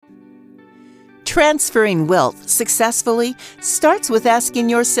Transferring wealth successfully starts with asking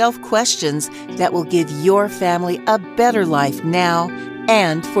yourself questions that will give your family a better life now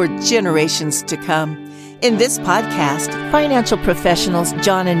and for generations to come. In this podcast, financial professionals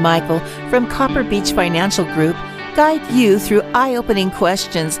John and Michael from Copper Beech Financial Group guide you through eye-opening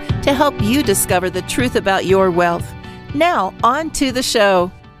questions to help you discover the truth about your wealth. Now, on to the show.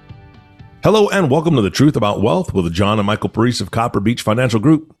 Hello and welcome to The Truth About Wealth with John and Michael Parise of Copper Beech Financial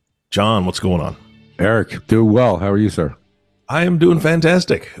Group. John, what's going on? Eric, doing well. How are you, sir? I am doing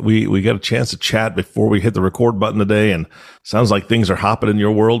fantastic. We got a chance to chat before we hit the record button today, and sounds like things are hopping in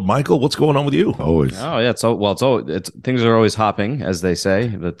your world. Michael, what's going on with you? Always. Oh yeah, things are always hopping, as they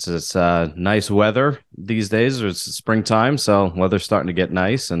say. It's nice weather these days. It's springtime, so weather's starting to get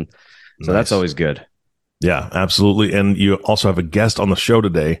nice, and so That's always good. Yeah, absolutely. And you also have a guest on the show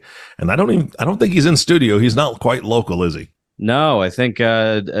today, and I don't think he's in studio. He's not quite local, is he? No, I think we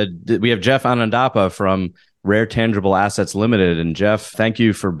have Geoff Anandappa from Rare Tangible Assets Limited. And Geoff, thank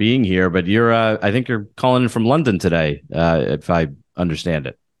you for being here. But I think you're calling in from London today, if I understand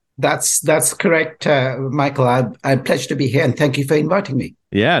it. That's correct, Michael. I'm pleased to be here, and thank you for inviting me.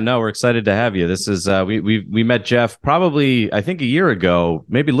 Yeah, no, we're excited to have you. This is we met Geoff probably I think a year ago,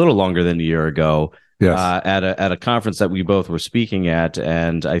 maybe a little longer than a year ago. Yes. At a conference that we both were speaking at,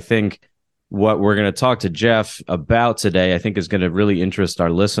 and I think what we're going to talk to Geoff about today, I think, is going to really interest our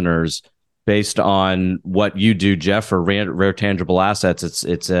listeners based on what you do, Geoff, for rare tangible assets.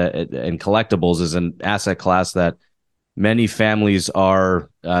 And collectibles is an asset class that many families are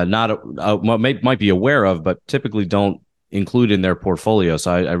might be aware of, but typically don't include in their portfolio.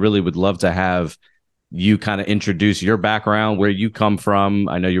 So I really would love to have you kind of introduce your background, where you come from.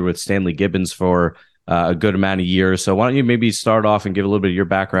 I know you were with Stanley Gibbons for a good amount of years. So why don't you maybe start off and give a little bit of your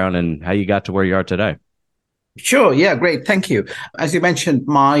background and how you got to where you are today? Sure. Yeah, great. Thank you. As you mentioned,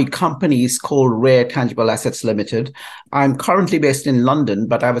 my company is called Rare Tangible Assets Limited. I'm currently based in London,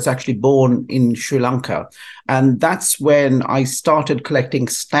 but I was actually born in Sri Lanka. And that's when I started collecting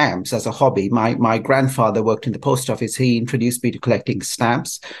stamps as a hobby. My grandfather worked in the post office. He introduced me to collecting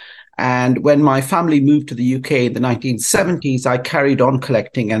stamps. And when my family moved to the UK in the 1970s, I carried on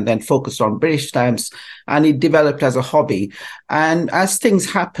collecting and then focused on British stamps, and it developed as a hobby. And as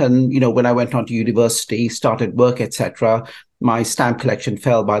things happen, when I went on to university, started work, etc., my stamp collection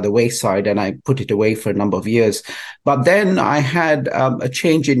fell by the wayside and I put it away for a number of years. But then I had a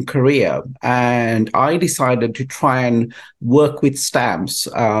change in career, and I decided to try and work with stamps.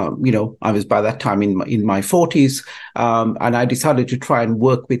 I was by that time in my 40s, and I decided to try and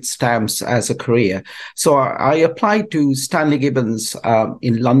work with stamps as a career. So I applied to Stanley Gibbons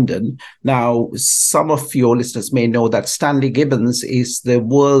in London. Now, some of your listeners may know that Stanley Gibbons is the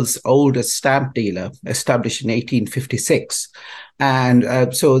world's oldest stamp dealer, established in 1856.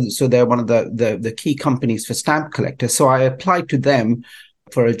 And so they're one of the key companies for stamp collectors. So I applied to them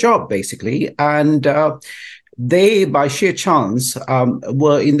for a job, basically. And they, by sheer chance,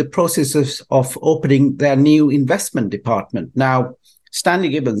 were in the process of opening their new investment department. Now, Stanley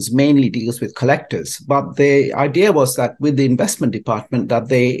Gibbons mainly deals with collectors, but the idea was that with the investment department that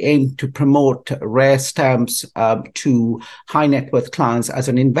they aimed to promote rare stamps to high net worth clients as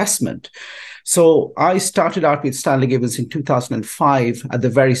an investment. So I started out with Stanley Gibbons in 2005 at the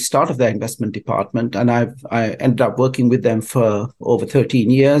very start of their investment department, and I ended up working with them for over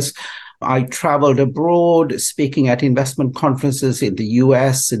 13 years. I traveled abroad, speaking at investment conferences in the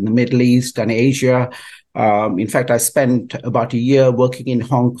US, in the Middle East, and Asia. In fact, I spent about a year working in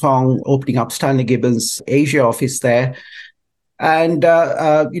Hong Kong, opening up Stanley Gibbons' Asia office there, and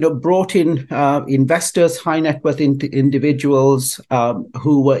brought in investors, high net worth individuals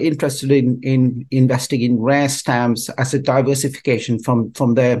who were interested in investing in rare stamps as a diversification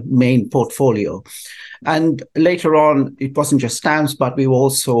from their main portfolio. And later on, it wasn't just stamps, but we were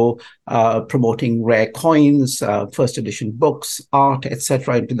also promoting rare coins, first edition books, art,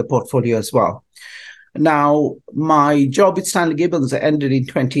 etc., into the portfolio as well. Now, my job with Stanley Gibbons ended in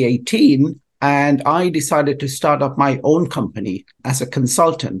 2018, and I decided to start up my own company as a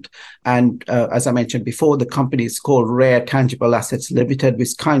consultant. And as I mentioned before, the company is called Rare Tangible Assets Limited,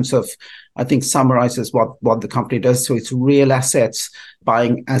 which kinds of, I think, summarizes what the company does. So it's real assets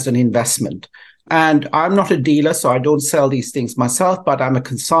buying as an investment. And I'm not a dealer, so I don't sell these things myself, but I'm a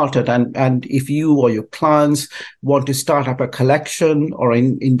consultant. And if you or your clients want to start up a collection or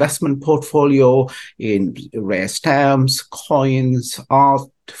an investment portfolio in rare stamps, coins, art,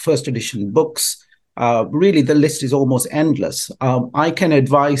 first edition books, really the list is almost endless. I can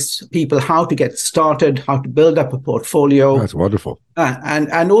advise people how to get started, how to build up a portfolio. That's wonderful.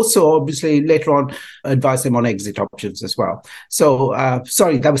 And also, obviously, later on, advise them on exit options as well. So,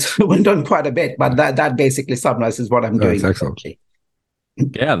 sorry, that was went on quite a bit, but that basically summarizes what I'm doing. That's excellent.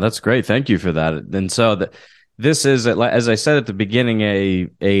 Yeah, that's great. Thank you for that. And so this is, as I said at the beginning,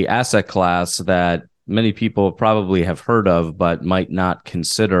 a asset class that many people probably have heard of, but might not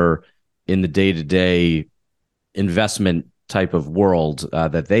consider in the day-to-day investment type of world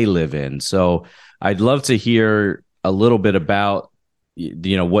that they live in. So I'd love to hear a little bit about,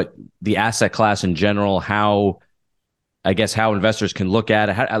 what the asset class in general, how investors can look at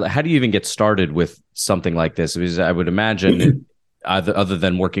it. How do you even get started with something like this? Because I would imagine other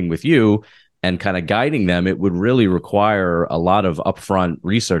than working with you and kind of guiding them, it would really require a lot of upfront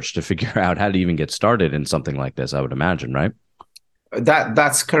research to figure out how to even get started in something like this, I would imagine, right?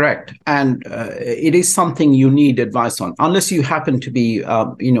 That's correct. And it is something you need advice on, unless you happen to be,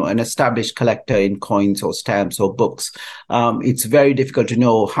 an established collector in coins or stamps or books. It's very difficult to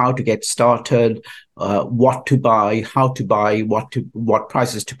know how to get started, what to buy, how to buy, what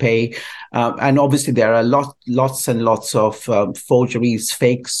prices to pay. And obviously there are lots and lots of forgeries,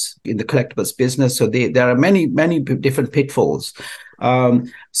 fakes in the collectibles business. So there are many different pitfalls.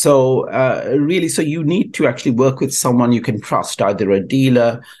 So you need to actually work with someone you can trust, either a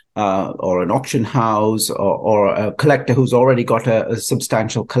dealer or an auction house or a collector who's already got a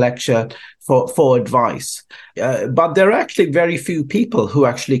substantial collection for advice. But there are actually very few people who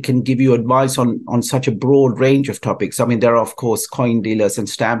actually can give you advice on such a broad range of topics. I mean, there are, of course, coin dealers and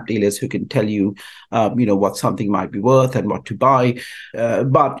stamp dealers who can tell you, what something might be worth and what to buy.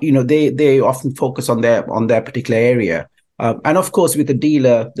 But they often focus on their particular area. And of course, with a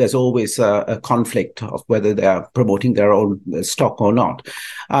dealer, there's always a conflict of whether they're promoting their own stock or not.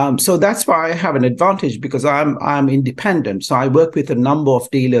 So that's why I have an advantage, because I'm independent. So I work with a number of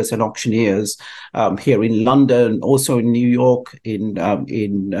dealers and auctioneers here in London, also in New York, in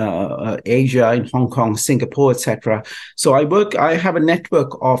Asia, in Hong Kong, Singapore, etc. So I have a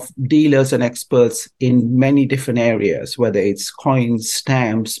network of dealers and experts in many different areas, whether it's coins,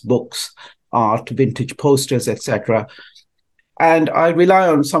 stamps, books, art, vintage posters, etc. And I rely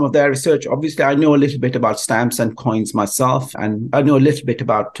on some of their research. Obviously, I know a little bit about stamps and coins myself, and I know a little bit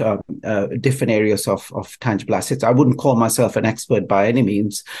about different areas of tangible assets. I wouldn't call myself an expert by any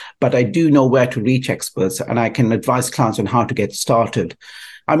means, but I do know where to reach experts, and I can advise clients on how to get started.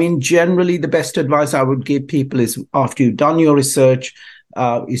 I mean, generally, the best advice I would give people is, after you've done your research,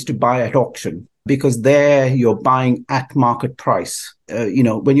 is to buy at auction, because there you're buying at market price.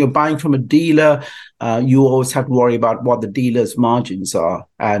 When you're buying from a dealer, you always have to worry about what the dealer's margins are.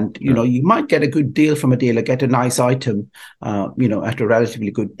 And, you might get a good deal from a dealer, get a nice item, at a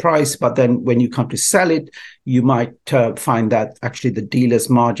relatively good price. But then when you come to sell it, you might find that actually the dealer's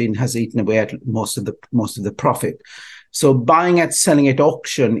margin has eaten away at most of the profit. So buying at selling at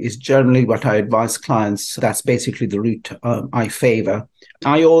auction is generally what I advise clients. That's basically the route I favor.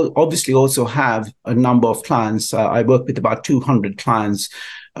 I obviously also have a number of clients. I work with about 200 clients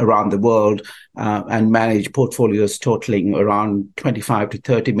around the world and manage portfolios totaling around $25 to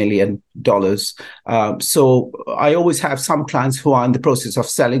 $30 million. So I always have some clients who are in the process of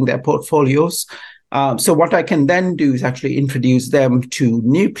selling their portfolios. So what I can then do is actually introduce them to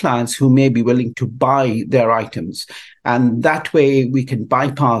new clients who may be willing to buy their items. And that way we can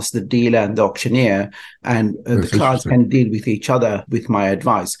bypass the dealer and the auctioneer, and the clients can deal with each other with my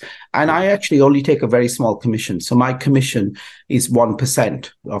advice. And I actually only take a very small commission. So my commission is 1%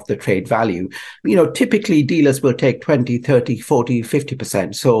 of the trade value. Typically dealers will take 20, 30, 40,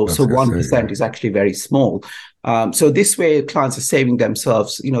 50%. So 1% is actually very small. So this way, clients are saving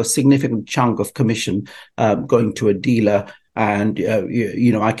themselves, a significant chunk of commission going to a dealer. And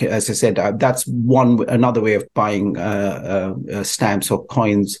I can, as I said, that's another way of buying stamps or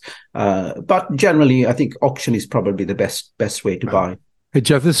coins. But generally, I think auction is probably the best way to buy. Hey,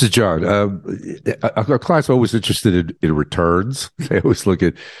 Geoff, this is John. Our clients are always interested in returns. They always look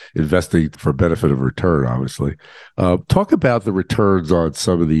at investing for benefit of return, obviously. Talk about the returns on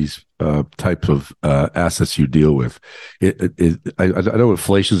some of these types of assets you deal with. I know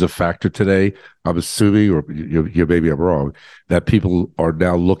inflation is a factor today. I'm assuming, or maybe I'm wrong, that people are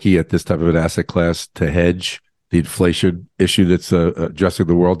now looking at this type of an asset class to hedge the inflation issue that's addressing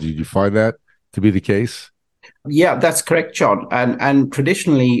the world. Did you find that to be the case? Yeah, that's correct, John. And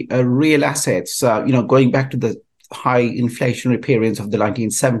traditionally, real assets, going back to the high inflationary periods of the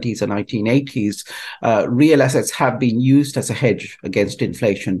 1970s and 1980s, real assets have been used as a hedge against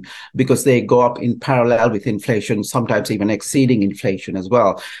inflation because they go up in parallel with inflation, sometimes even exceeding inflation as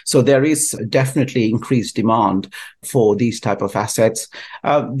well. So there is definitely increased demand for these type of assets.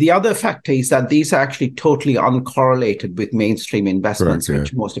 The other factor is that these are actually totally uncorrelated with mainstream investments, Correct, yeah.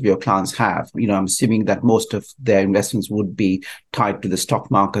 which most of your clients have. I'm assuming that most of their investments would be tied to the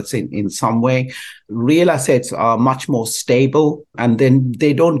stock markets in some way. Real assets are much more stable, and then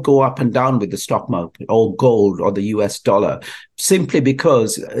they don't go up and down with the stock market or gold or the US dollar, simply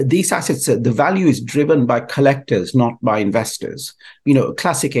because these assets, the value is driven by collectors, not by investors. A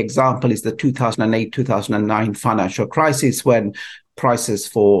classic example is the 2008-2009 financial crisis, when prices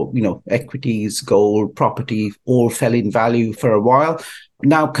for, equities, gold, property all fell in value for a while.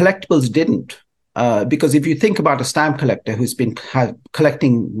 Now, collectibles didn't. Because if you think about a stamp collector who's been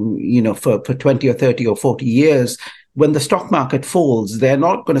collecting, for 20 or 30 or 40 years, when the stock market falls, they're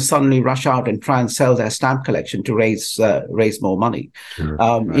not going to suddenly rush out and try and sell their stamp collection to raise more money. Sure.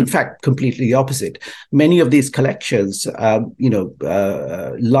 Right. In fact, completely the opposite. Many of these collections,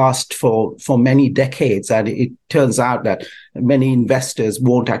 last for many decades, and it turns out that many investors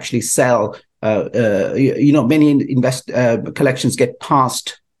won't actually sell. Many collections get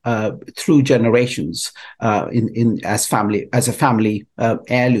passed through generations as a family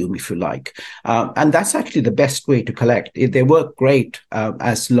heirloom, if you like, and that's actually the best way to collect. They work great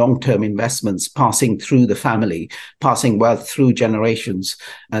as long-term investments, passing through the family, passing wealth through generations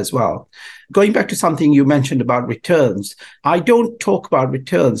as well. Going back to something you mentioned about returns, I don't talk about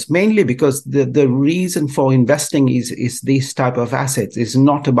returns mainly because the reason for investing is these type of assets is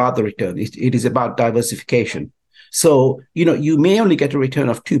not about the return. It is about diversification. So, you may only get a return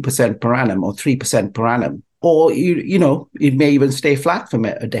of 2% per annum or 3% per annum, or, it may even stay flat for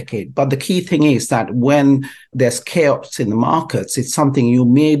a decade. But the key thing is that when there's chaos in the markets, it's something you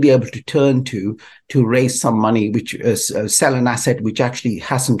may be able to turn to raise some money, which sell an asset which actually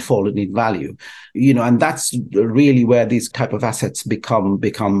hasn't fallen in value, and that's really where these type of assets become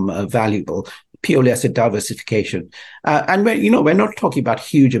valuable, purely as a diversification. And we're not talking about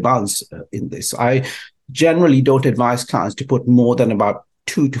huge amounts in this. I generally don't advise clients to put more than about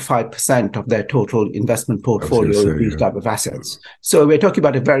 2 to 5% of their total investment portfolio in these type of assets. So we're talking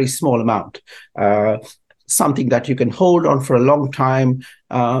about a very small amount, something that you can hold on for a long time.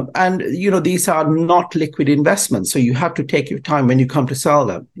 And these are not liquid investments, so you have to take your time when you come to sell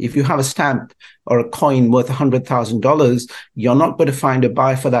them. If you have a stamp or a coin worth $100,000, you're not going to find a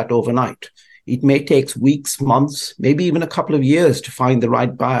buyer for that overnight. It may take weeks, months, maybe even a couple of years to find the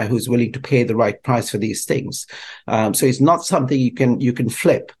right buyer who's willing to pay the right price for these things. So it's not something you can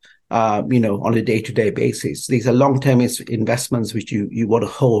flip, on a day-to-day basis. These are long-term investments which you want to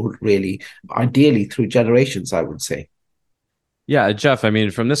hold, really, ideally through generations, I would say. Yeah, Geoff, I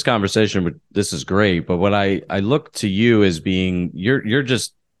mean, from this conversation, this is great. But what I look to you as being, you're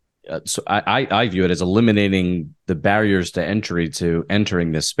just, so I view it as eliminating the barriers to entry to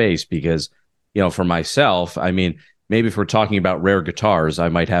entering this space, because for myself, I mean, maybe if we're talking about rare guitars, I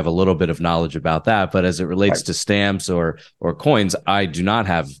might have a little bit of knowledge about that. But as it relates to stamps or coins, I do not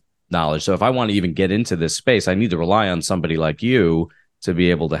have knowledge. So if I want to even get into this space, I need to rely on somebody like you to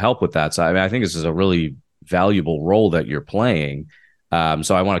be able to help with that. So I think this is a really valuable role that you're playing.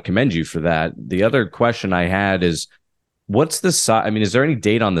 So I want to commend you for that. The other question I had is, what's the size? I mean, is there any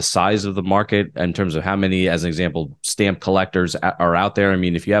data on the size of the market in terms of how many, as an example, stamp collectors are out there? I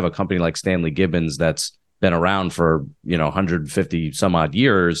mean, if you have a company like Stanley Gibbons that's been around for 150 some odd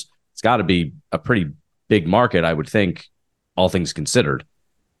years, it's got to be a pretty big market, I would think, all things considered.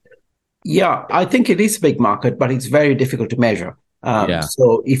 Yeah, I think it is a big market, but it's very difficult to measure.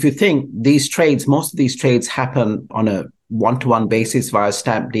 So if you think most of these trades happen on a one-to-one basis via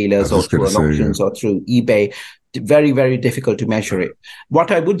stamp dealers or through auctions or through eBay. Very, very difficult to measure it.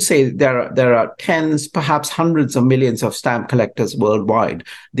 What I would say, there are tens, perhaps hundreds of millions of stamp collectors worldwide.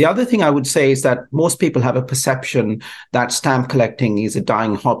 The other thing I would say is that most people have a perception that stamp collecting is a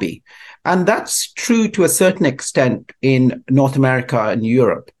dying hobby. And that's true to a certain extent in North America and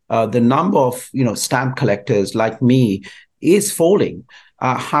Europe. The number of stamp collectors like me is falling.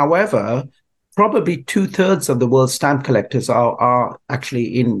 However, probably 2/3 of the world's stamp collectors are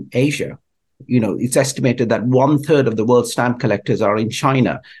actually in Asia. It's estimated that 1/3 of the world's stamp collectors are in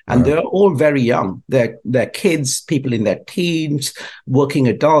China, and they're all very young. They're kids, people in their teens, working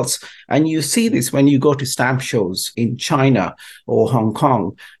adults. And you see this when you go to stamp shows in China or Hong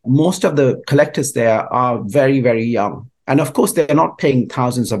Kong. Most of the collectors there are very, very young. And of course, they're not paying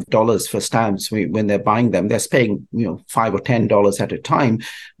thousands of dollars for stamps when they're buying them. They're paying, $5 or $10 at a time,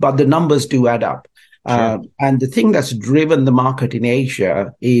 but the numbers do add up. And the thing that's driven the market in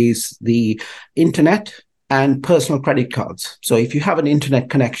Asia is the internet and personal credit cards. So if you have an internet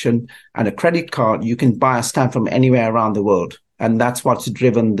connection and a credit card, you can buy a stamp from anywhere around the world. And that's what's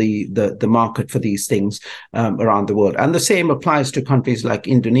driven the market for these things around the world. And the same applies to countries like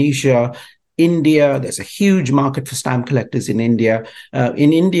Indonesia, India. There's a huge market for stamp collectors in India.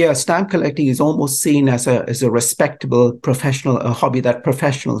 In India, stamp collecting is almost seen as a respectable professional, a hobby that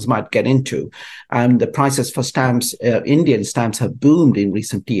professionals might get into. And the prices for stamps, Indian stamps, have boomed in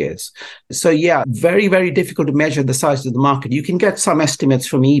recent years. So yeah, very, very difficult to measure the size of the market. You can get some estimates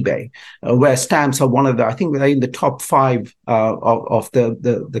from eBay, where stamps are one of the, I think they're in the top 5 of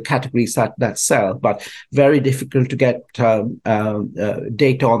the categories that sell, but very difficult to get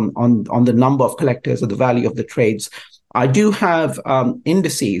data on the number of collectors or the value of the trades. I do have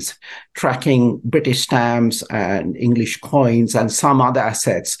indices tracking British stamps and English coins and some other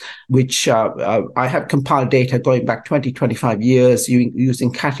assets, which I have compiled data going back 20, 25 years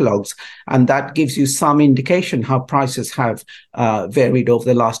using catalogs. And that gives you some indication how prices have varied over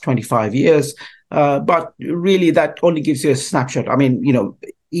the last 25 years. But really, that only gives you a snapshot. I mean,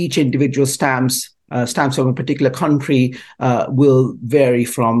 each individual stamps from a particular country will vary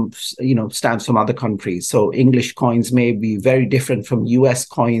from, stamps from other countries. So English coins may be very different from US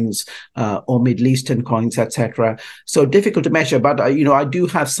coins or Middle Eastern coins, etc. So difficult to measure, but I do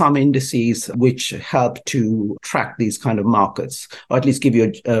have some indices which help to track these kind of markets, or at least give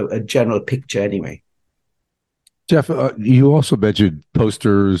you a general picture anyway. Geoff, you also mentioned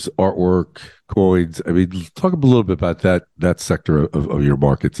posters, artwork, coins. I mean, talk a little bit about that sector of your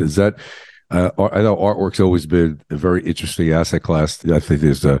markets. Is that I know artwork's always been a very interesting asset class. I think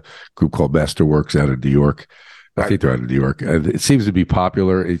there's a group called Masterworks out of New York. I think they're out of New York, and it seems to be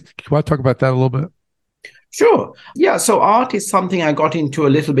popular. Can you want to talk about that a little bit? Sure. Yeah. So art is something I got into a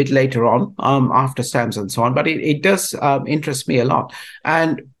little bit later on, after stamps and so on, but it does interest me a lot.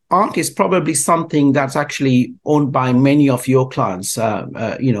 And art is probably something that's actually owned by many of your clients,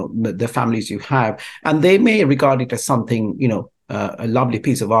 the families you have, and they may regard it as something, a lovely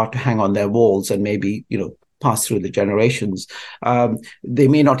piece of art to hang on their walls and maybe, pass through the generations. They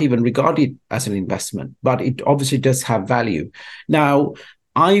may not even regard it as an investment, but it obviously does have value. Now,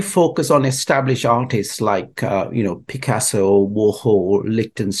 I focus on established artists like, Picasso, Warhol,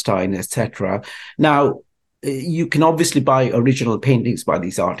 Lichtenstein, etc. Now, you can obviously buy original paintings by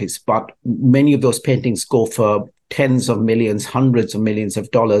these artists, but many of those paintings go for tens of millions, hundreds of millions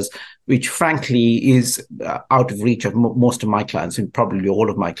of dollars, which frankly is out of reach of most of my clients and probably all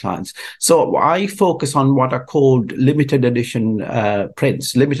of my clients. So I focus on what are called limited edition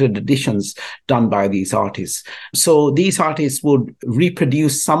prints, limited editions done by these artists. So these artists would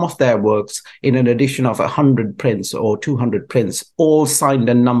reproduce some of their works in an edition of 100 prints or 200 prints, all signed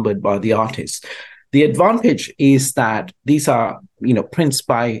and numbered by the artists. The advantage is that these are, prints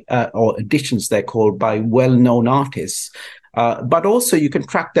by, or editions they're called, by well-known artists. But also you can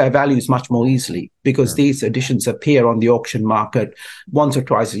track their values much more easily because these editions appear on the auction market once or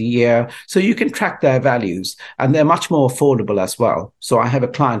twice a year. So you can track their values and they're much more affordable as well. So I have a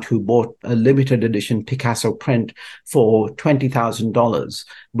client who bought a limited edition Picasso print for $20,000,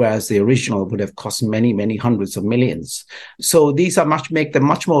 whereas the original would have cost many, many hundreds of millions. So these make them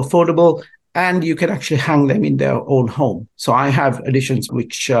much more affordable. And you can actually hang them in their own home. So I have editions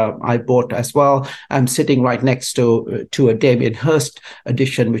which I bought as well. I'm sitting right next to a Damien Hirst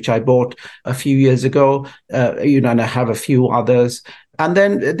edition, which I bought a few years ago, and I have a few others. And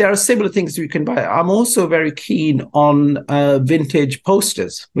then there are similar things you can buy. I'm also very keen on vintage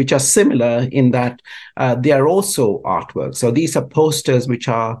posters, which are similar in that they are also artwork. So these are posters which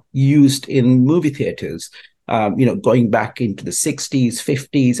are used in movie theaters. Going back into the 60s,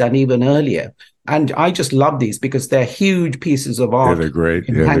 50s, and even earlier. And I just love these because they're huge pieces of art. Yeah, they're great.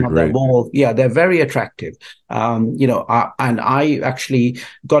 You can hang on the wall. Yeah, they're very attractive. And I actually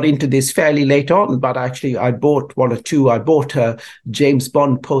got into this fairly late on, but actually I bought one or two. I bought a James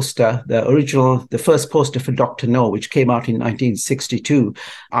Bond poster, the first poster for Dr. No, which came out in 1962.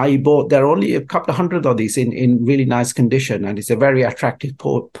 There are only a couple of hundred of these in really nice condition. And it's a very attractive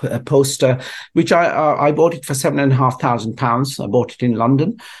poster, which I bought it for £7,500. I bought it in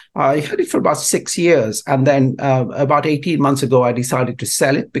London. I had it for about 6 years. And then about 18 months ago, I decided to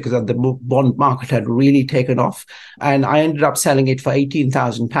sell it because the bond market had really taken off. And I ended up selling it for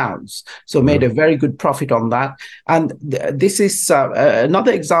 £18,000. So made a very good profit on that. And this is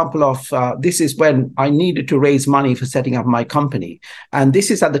another example of, this is when I needed to raise money for setting up my company. And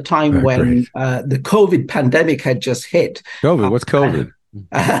this is at the time when the COVID pandemic had just hit. COVID? What's COVID?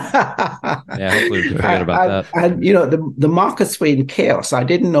 Yeah, hopefully we can forget about that. And the markets were in chaos. I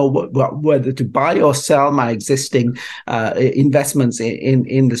didn't know whether to buy or sell my existing investments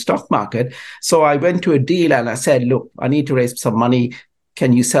in the stock market. So I went to a dealer and I said, look, I need to raise some money.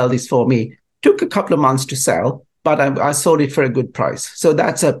 Can you sell this for me? Took a couple of months to sell, but I sold it for a good price. So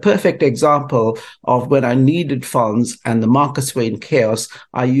that's a perfect example of when I needed funds and the markets were in chaos.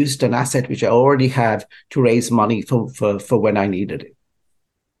 I used an asset which I already have to raise money for when I needed it.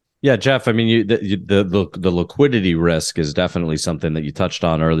 Yeah, Geoff, I mean, the liquidity risk is definitely something that you touched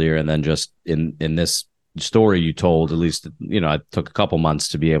on earlier. And then just in this story you told, at least, it took a couple months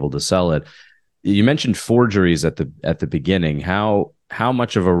to be able to sell it. You mentioned forgeries at the beginning. How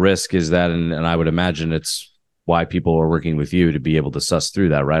much of a risk is that? And I would imagine it's why people are working with you to be able to suss through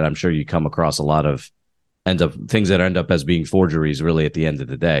that, right? I'm sure you come across a lot of things that end up as being forgeries really at the end of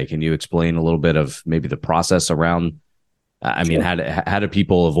the day. Can you explain a little bit of maybe the process around Sure. how do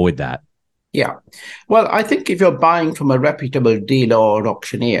people avoid that? Yeah. Well, I think if you're buying from a reputable dealer or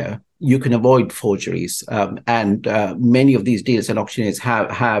auctioneer, you can avoid forgeries. And many of these dealers and auctioneers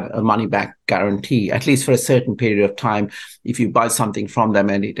have a money back guarantee, at least for a certain period of time, if you buy something from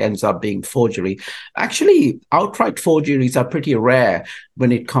them and it ends up being forgery. Actually, outright forgeries are pretty rare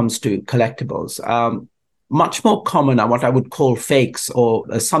when it comes to collectibles. Much more common are what I would call fakes, or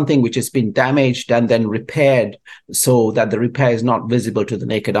something which has been damaged and then repaired so that the repair is not visible to the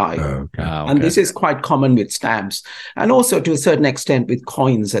naked eye. Okay. And this is quite common with stamps, and also to a certain extent with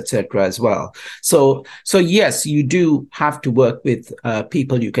coins, etc. as well. So yes, you do have to work with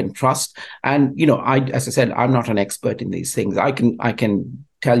people you can trust. And as I said, I'm not an expert in these things. I can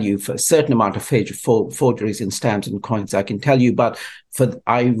tell you for a certain amount of forgeries in stamps and coins, I can tell you, but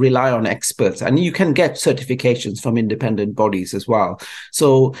I rely on experts, and you can get certifications from independent bodies as well.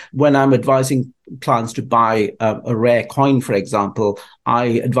 So when I'm advising clients to buy a rare coin, for example, I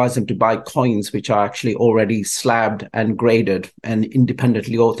advise them to buy coins which are actually already slabbed and graded and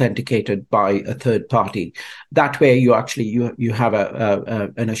independently authenticated by a third party. That way, you have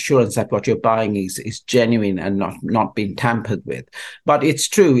an assurance that what you're buying is genuine and not being tampered with. But it's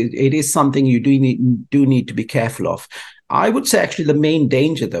true; it is something you do need to be careful of. I would say actually the main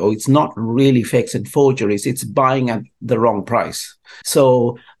danger, though, it's not really fakes and forgeries. It's buying at the wrong price.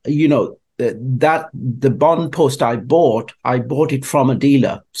 So, that the bond post I bought it from a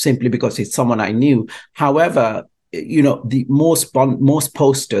dealer simply because it's someone I knew. However, the most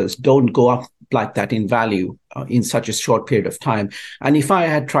posters don't go up like that in value in such a short period of time. And if I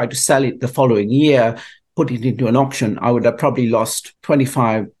had tried to sell it the following year, put it into an auction, I would have probably lost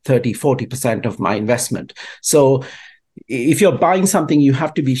 25, 30, 40% of my investment. So if you're buying something, you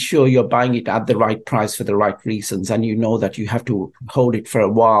have to be sure you're buying it at the right price for the right reasons. And that you have to hold it for a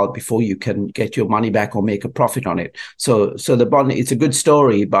while before you can get your money back or make a profit on it. So the bond, it's a good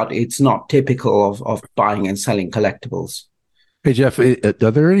story, but it's not typical of buying and selling collectibles. Hey, Geoff, are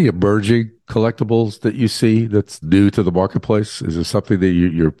there any emerging collectibles that you see that's new to the marketplace? Is there something that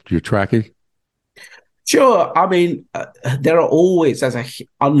you're tracking? Sure. I mean, there are always, as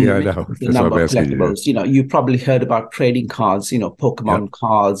unlimited number of collectibles. You probably heard about trading cards, Pokemon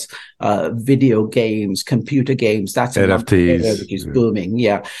cards, video games, computer games. That's another area which is booming.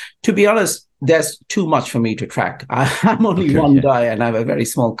 Yeah. To be honest, there's too much for me to track. I'm only one guy and I have a very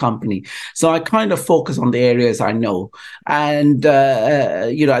small company. So I kind of focus on the areas I know. And,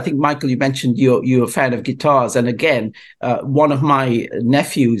 I think, Michael, you mentioned you're a fan of guitars. And again, one of my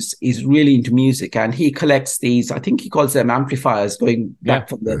nephews is really into music and he collects these, I think he calls them amplifiers going back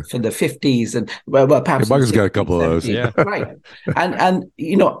from the 50s. And perhaps Michael's got a couple of those. Yeah. Right. And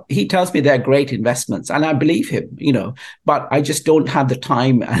he tells me they're great investments and I believe him, but I just don't have the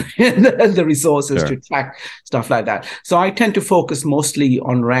time and the resources to track stuff like that. So I tend to focus mostly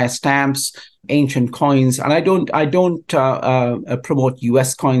on rare stamps, ancient coins, and I don't promote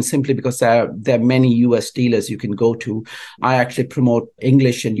US coins simply because there are many US dealers you can go to. I actually promote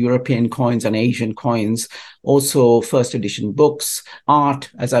English and European coins and Asian coins, also first edition books, art,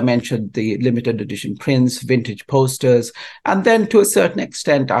 as I mentioned, the limited edition prints, vintage posters, and then to a certain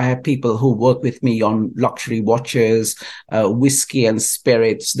extent, I have people who work with me on luxury watches, whiskey and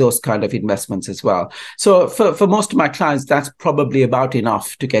spirits, those kind of investments as well. So for most of my clients, that's probably about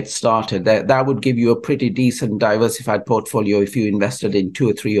enough to get started. That would give you a pretty decent diversified portfolio if you invested in 2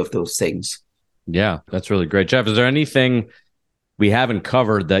 or 3 of those things. Yeah, that's really great. Geoff, is there anything we haven't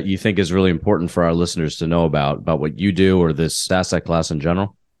covered that you think is really important for our listeners to know about what you do or this asset class in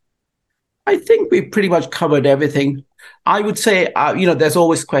general? I think we pretty much covered everything. I would say, there's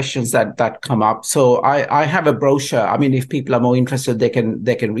always questions that come up. So I have a brochure. I mean, if people are more interested, they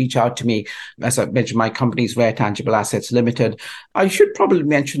can reach out to me. As I mentioned, my company is Rare Tangible Assets Limited. I should probably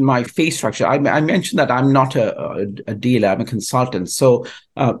mention my fee structure. I mentioned that I'm not a dealer. I'm a consultant. So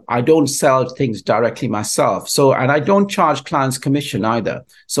I don't sell things directly myself. And I don't charge clients commission either.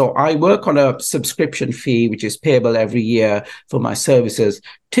 So I work on a subscription fee, which is payable every year for my services.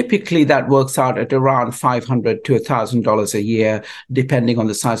 Typically, that works out at around $500 to $1,000 a year, depending on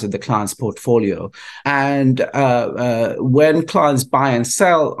the size of the client's portfolio. And when clients buy and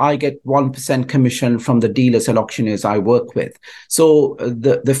sell, I get 1% commission from the dealers and auctioneers I work with. So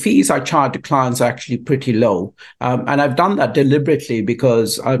the fees I charge to clients are actually pretty low. And I've done that deliberately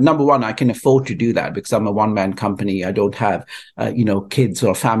because, number one, I can afford to do that because I'm a one-man company. I don't have, kids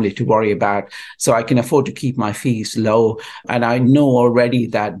or family to worry about. So I can afford to keep my fees low. And I know already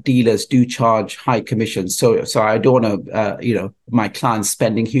that dealers do charge high commissions. So I don't want to, my clients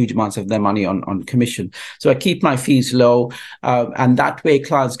spending huge amounts of their money on commission. So I keep my fees low. And that way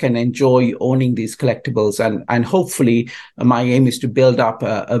clients can enjoy owning these collectibles. And hopefully my aim is to build up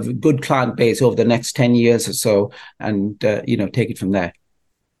a good client base over the next 10 years or so and, take it from there.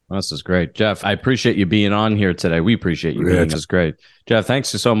 This is great. Geoff, I appreciate you being on here today. We appreciate you being. This is great. Geoff, thanks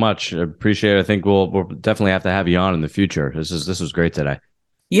so much. I appreciate it. I think we'll definitely have to have you on in the future. This was great today.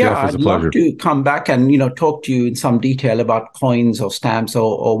 Yeah, I'd love to come back and, talk to you in some detail about coins or stamps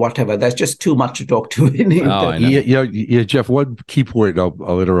or whatever. There's just too much to talk to. Geoff, one key point,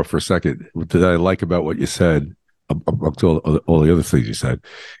 I'll interrupt for a second, that I like about what you said, up to all the other things you said,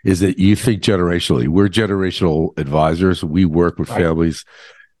 is that you think generationally. We're generational advisors. We work with families,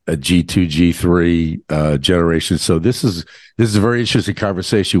 G2, G3 generation. So this is a very interesting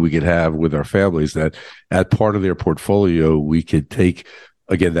conversation we could have with our families, that at part of their portfolio, we could take,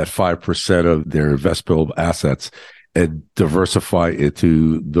 again, that 5% of their investable assets and diversify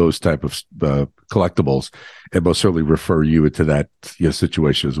into those type of collectibles, and most certainly refer you into that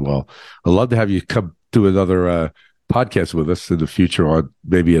situation as well. I'd love to have you come do another podcast with us in the future on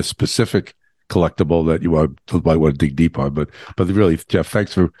maybe a specific collectible that you might want to dig deep on. But really, Geoff,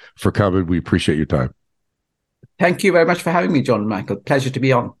 thanks for coming. We appreciate your time. Thank you very much for having me, John Michael. Pleasure to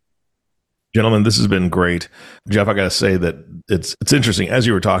be on. Gentlemen, this has been great. Geoff, I got to say that it's interesting. As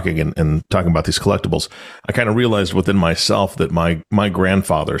you were talking and talking about these collectibles, I kind of realized within myself that my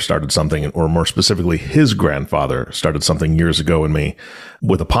grandfather started something, or more specifically, his grandfather started something years ago in me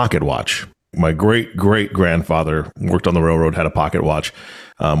with a pocket watch. My great-great-grandfather worked on the railroad, had a pocket watch.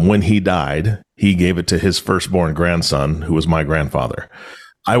 When he died, he gave it to his firstborn grandson, who was my grandfather.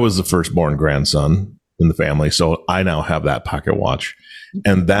 I was the firstborn grandson in the family, so I now have that pocket watch.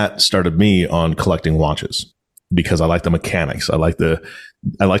 And that started me on collecting watches because I like the mechanics. I like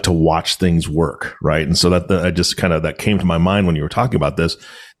to watch things work, right? And so that came to my mind when you were talking about this.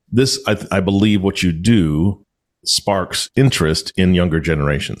 I believe what you do sparks interest in younger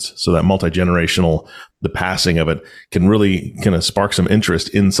generations. So that multi-generational, the passing of it can really kind of spark some interest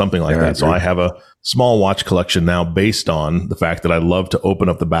in something like that. So I have a small watch collection now based on the fact that I love to open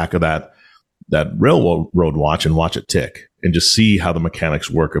up the back of that railroad watch and watch it tick and just see how the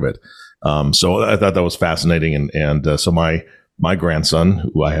mechanics work of it. So I thought that was fascinating. And so my grandson,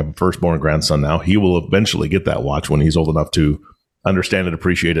 who I have a firstborn grandson now, he will eventually get that watch when he's old enough to understand it,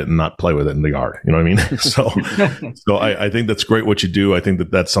 appreciate it, and not play with it in the yard. You know what I mean? So I think that's great what you do. I think that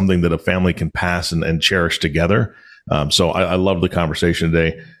that's something that a family can pass and cherish together. So I love the conversation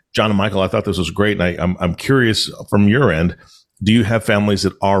today. John and Michael, I thought this was great. And I'm curious from your end, do you have families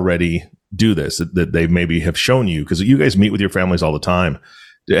that already do this, that they maybe have shown you? Because you guys meet with your families all the time.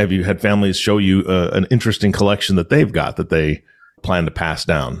 Have you had families show you an interesting collection that they've got that they plan to pass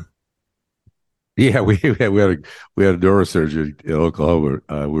down? Yeah, we had a neurosurgeon in Oklahoma.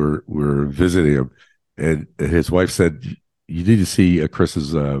 We're visiting him, and his wife said, "You need to see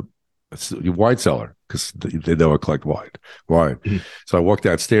Chris's wine cellar because they know I collect wine." Mm-hmm. So I walked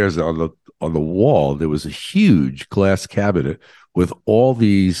downstairs. On the wall there was a huge glass cabinet with all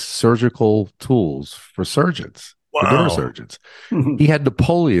these surgical tools for surgeons, for neurosurgeons. Mm-hmm. He had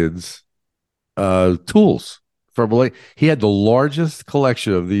Napoleon's tools. He had the largest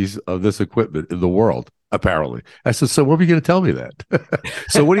collection of this equipment in the world, apparently. I said, so what are you going to tell me that?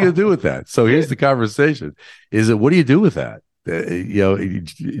 So what are you going to do with that? So here's the conversation: what do you do with that?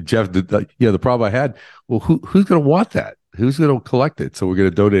 Geoff, the problem I had, well, who's going to want that? Who's going to collect it? So we're going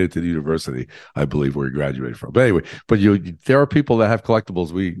to donate it to the university, I believe, where he graduated from. But anyway, there are people that have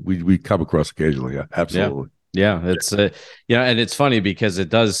collectibles we come across occasionally. Yeah, absolutely. Yeah, it's and it's funny because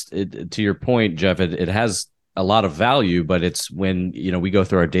to your point, Geoff, it has a lot of value, but it's when we go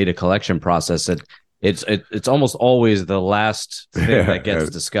through our data collection process that it's almost always the last thing that gets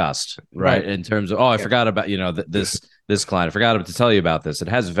discussed, right? In terms of, I forgot about, this client. I forgot to tell you about this. It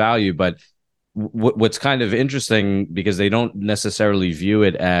has value, but what's kind of interesting, because they don't necessarily view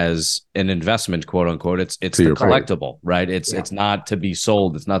it as an investment, quote unquote. It's the collectible, right? It's not to be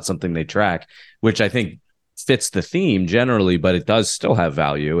sold. It's not something they track, which I think fits the theme generally, but it does still have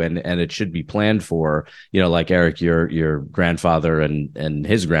value, and it should be planned for, like Eric, your grandfather and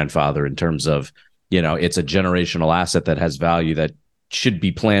his grandfather, in terms of, it's a generational asset that has value that should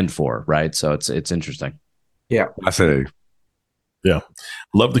be planned for, right? So it's interesting. Yeah. Fascinating. Yeah.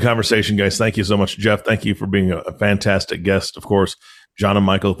 Love the conversation, guys. Thank you so much, Geoff. Thank you for being a fantastic guest. Of course, John and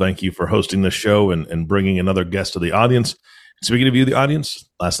Michael, thank you for hosting this show and bringing another guest to the audience. Speaking of you, the audience,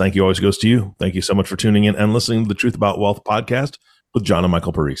 last thank you always goes to you. Thank you so much for tuning in and listening to the Truth About Wealth podcast with John and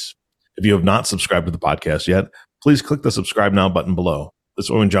Michael Parise. If you have not subscribed to the podcast yet, please click the subscribe now button below. This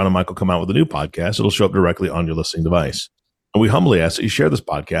way, when John and Michael come out with a new podcast, it'll show up directly on your listening device. And we humbly ask that you share this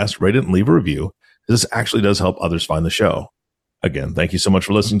podcast, rate it, and leave a review. This actually does help others find the show. Again, thank you so much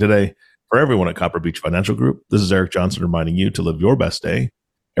for listening today. For everyone at Copper Beech Financial Group, this is Eric Johnson reminding you to live your best day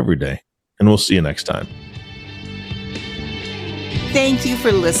every day. And we'll see you next time. Thank you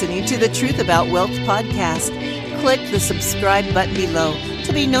for listening to the Truth About Wealth podcast. Click the subscribe button below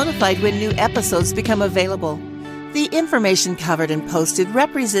to be notified when new episodes become available. The information covered and posted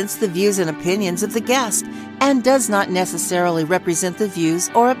represents the views and opinions of the guest and does not necessarily represent the views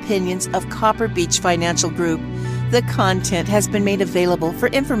or opinions of Copper Beech Financial Group. The content has been made available for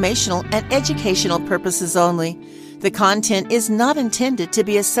informational and educational purposes only. The content is not intended to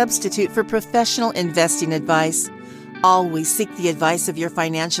be a substitute for professional investing advice. Always seek the advice of your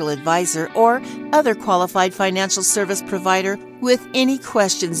financial advisor or other qualified financial service provider with any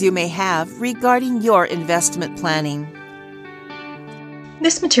questions you may have regarding your investment planning.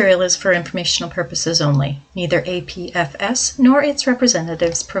 This material is for informational purposes only. Neither APFS nor its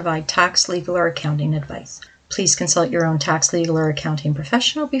representatives provide tax, legal, or accounting advice. Please consult your own tax, legal, or accounting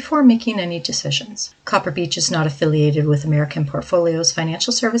professional before making any decisions. Copper Beech is not affiliated with American Portfolios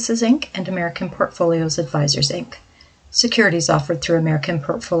Financial Services, Inc. and American Portfolios Advisors, Inc. Securities offered through American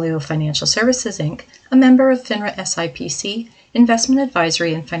Portfolio Financial Services, Inc., a member of FINRA SIPC, investment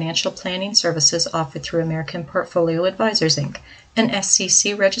advisory and financial planning services offered through American Portfolio Advisors, Inc., an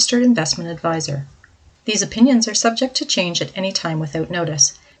SCC registered investment advisor. These opinions are subject to change at any time without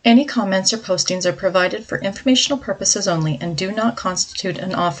notice. Any comments or postings are provided for informational purposes only and do not constitute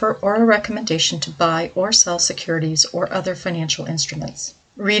an offer or a recommendation to buy or sell securities or other financial instruments.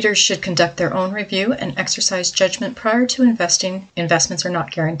 Readers should conduct their own review and exercise judgment prior to investing. Investments are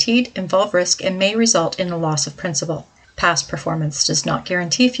not guaranteed, involve risk, and may result in a loss of principal. Past performance does not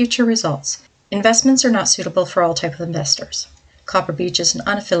guarantee future results. Investments are not suitable for all types of investors. Copper Beech is an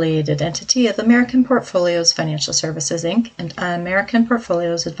unaffiliated entity of American Portfolios Financial Services, Inc. and American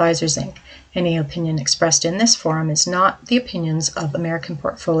Portfolios Advisors, Inc. Any opinion expressed in this forum is not the opinions of American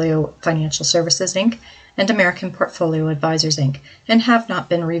Portfolio Financial Services, Inc. and American Portfolio Advisors, Inc., and have not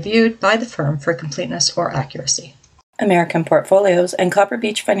been reviewed by the firm for completeness or accuracy. American Portfolios and Copper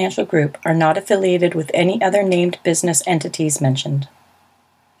Beech Financial Group are not affiliated with any other named business entities mentioned.